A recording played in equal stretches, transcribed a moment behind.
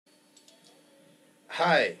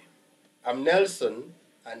Hi, I'm Nelson,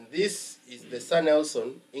 and this is the Sir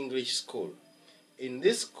Nelson English School. In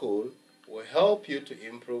this school, we help you to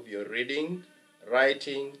improve your reading,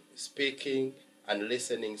 writing, speaking, and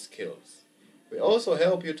listening skills. We also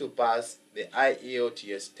help you to pass the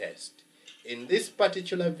IELTS test. In this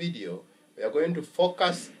particular video, we are going to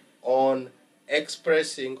focus on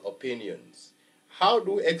expressing opinions. How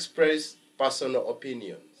do we express personal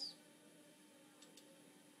opinions?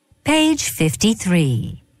 Page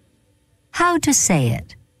 53. How to say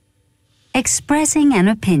it. Expressing an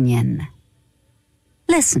opinion.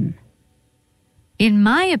 Listen. In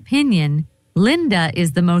my opinion, Linda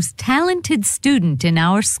is the most talented student in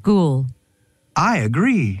our school. I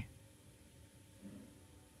agree.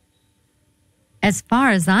 As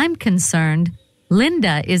far as I'm concerned,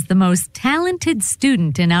 Linda is the most talented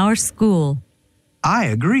student in our school. I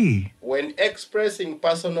agree. When expressing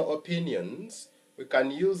personal opinions, we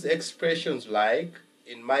can use expressions like,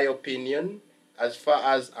 in my opinion, as far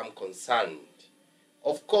as I'm concerned.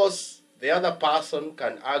 Of course, the other person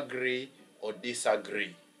can agree or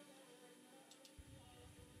disagree.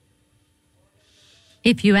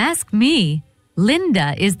 If you ask me,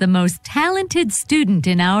 Linda is the most talented student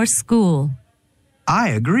in our school. I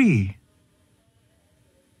agree.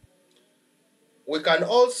 We can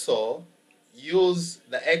also use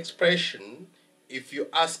the expression, if you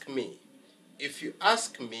ask me. If you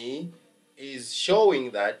ask me is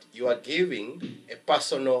showing that you are giving a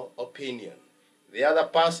personal opinion. The other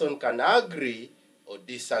person can agree or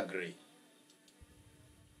disagree.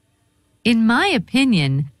 In my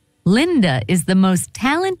opinion, Linda is the most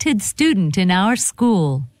talented student in our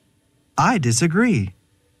school. I disagree.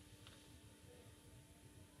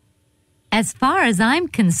 As far as I'm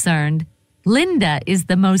concerned, Linda is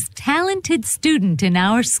the most talented student in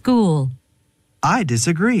our school. I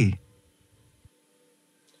disagree.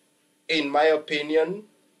 In my opinion,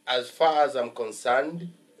 as far as I'm concerned,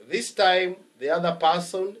 this time the other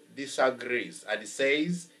person disagrees and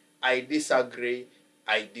says, I disagree,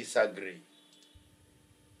 I disagree.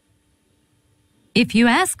 If you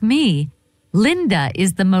ask me, Linda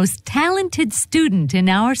is the most talented student in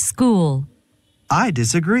our school. I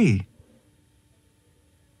disagree.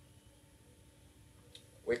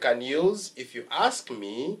 We can use, if you ask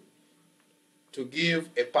me, to give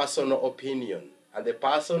a personal opinion, and the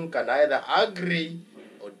person can either agree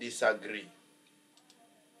or disagree.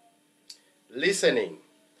 Listening.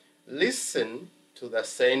 Listen to the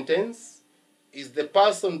sentence. Is the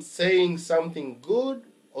person saying something good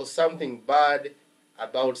or something bad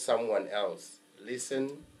about someone else?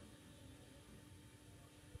 Listen.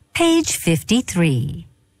 Page 53.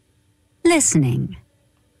 Listening.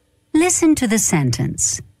 Listen to the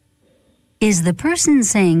sentence. Is the person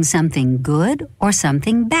saying something good or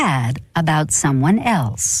something bad about someone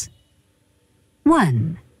else?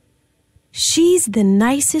 1. She's the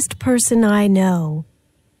nicest person I know.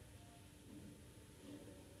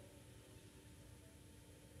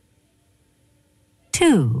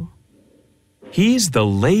 2. He's the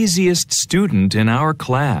laziest student in our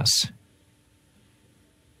class.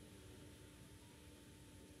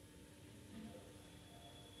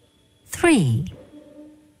 3.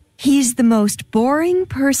 He's the most boring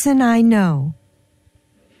person I know.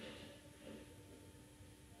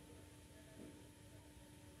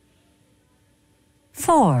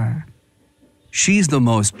 4. She's the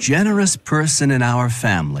most generous person in our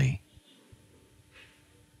family.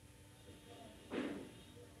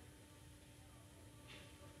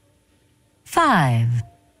 5.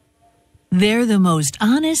 They're the most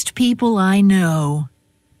honest people I know.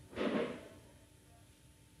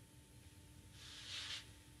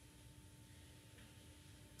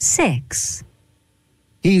 6.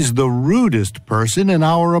 He's the rudest person in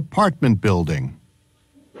our apartment building.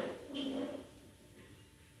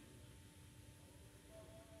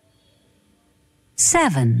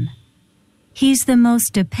 7. He's the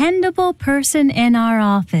most dependable person in our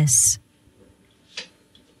office.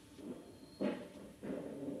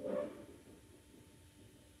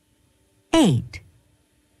 8.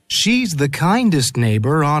 She's the kindest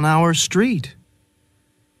neighbor on our street.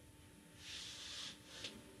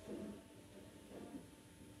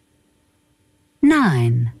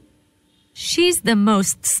 9. She's the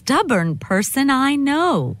most stubborn person I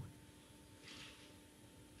know.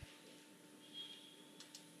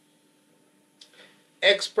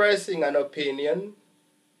 Expressing an opinion.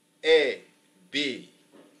 A, B.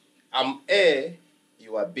 I'm A,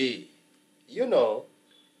 you are B. You know,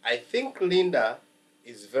 I think Linda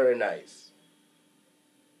is very nice.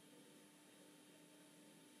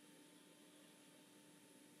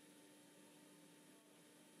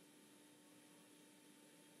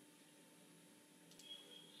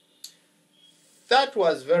 That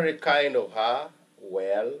was very kind of her.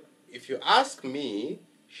 Well, if you ask me,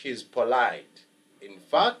 she's polite. In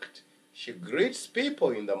fact, she greets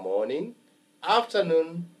people in the morning,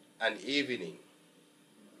 afternoon, and evening.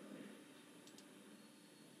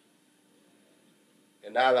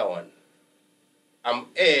 Another one. I'm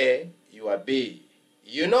A, you are B.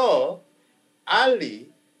 You know, Ali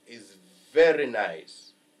is very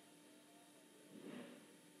nice.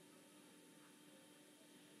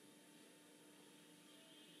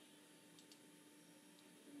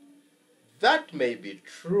 That may be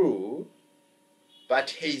true, but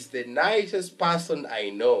he's the nicest person I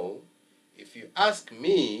know. If you ask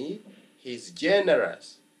me, he's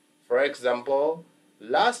generous. For example,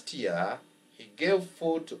 last year, he gave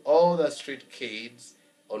food to all the street kids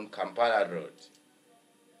on Kampala Road.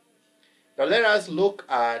 Now let us look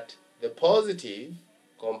at the positive,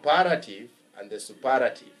 comparative, and the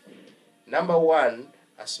superlative. Number one,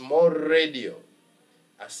 a small radio,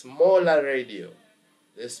 a smaller radio,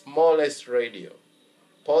 the smallest radio.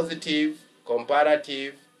 Positive,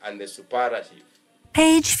 comparative, and the superlative.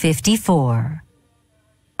 Page 54.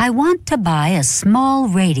 I want to buy a small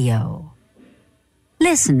radio.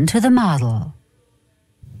 Listen to the model.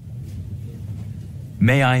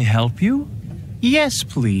 May I help you? Yes,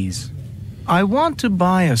 please. I want to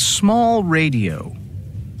buy a small radio.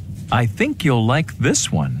 I think you'll like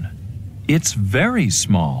this one. It's very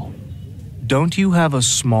small. Don't you have a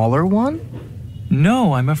smaller one?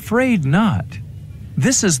 No, I'm afraid not.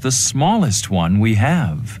 This is the smallest one we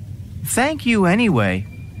have. Thank you anyway.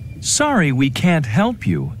 Sorry we can't help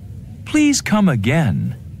you. Please come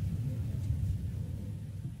again.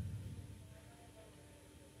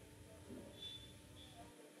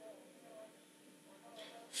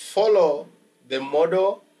 Follow the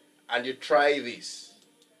model and you try this.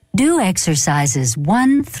 Do exercises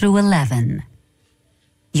 1 through 11.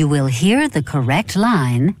 You will hear the correct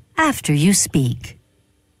line after you speak.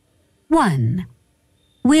 1.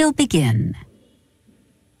 We'll begin.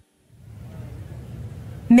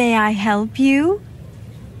 May I help you?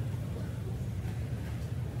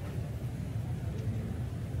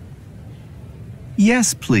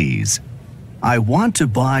 Yes, please. I want to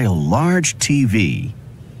buy a large TV.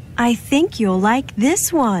 I think you'll like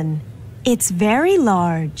this one. It's very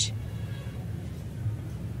large.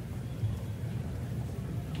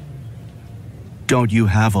 Don't you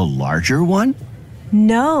have a larger one?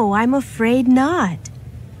 No, I'm afraid not.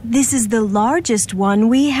 This is the largest one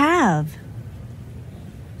we have.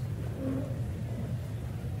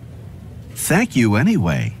 Thank you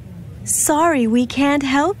anyway. Sorry we can't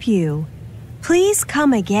help you. Please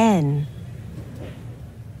come again.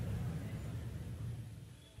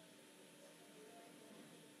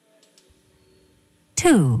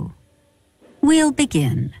 Two. We'll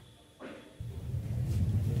begin.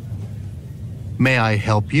 May I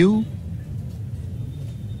help you?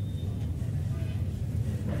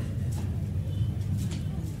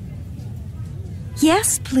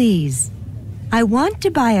 Yes, please. I want to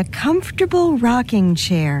buy a comfortable rocking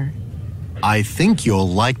chair. I think you'll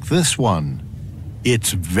like this one.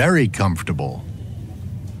 It's very comfortable.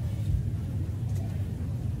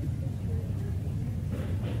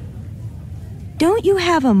 Don't you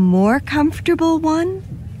have a more comfortable one?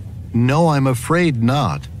 No, I'm afraid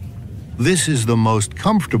not. This is the most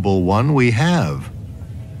comfortable one we have.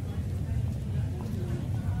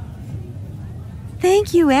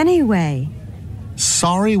 Thank you anyway.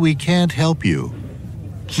 Sorry we can't help you.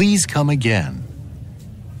 Please come again.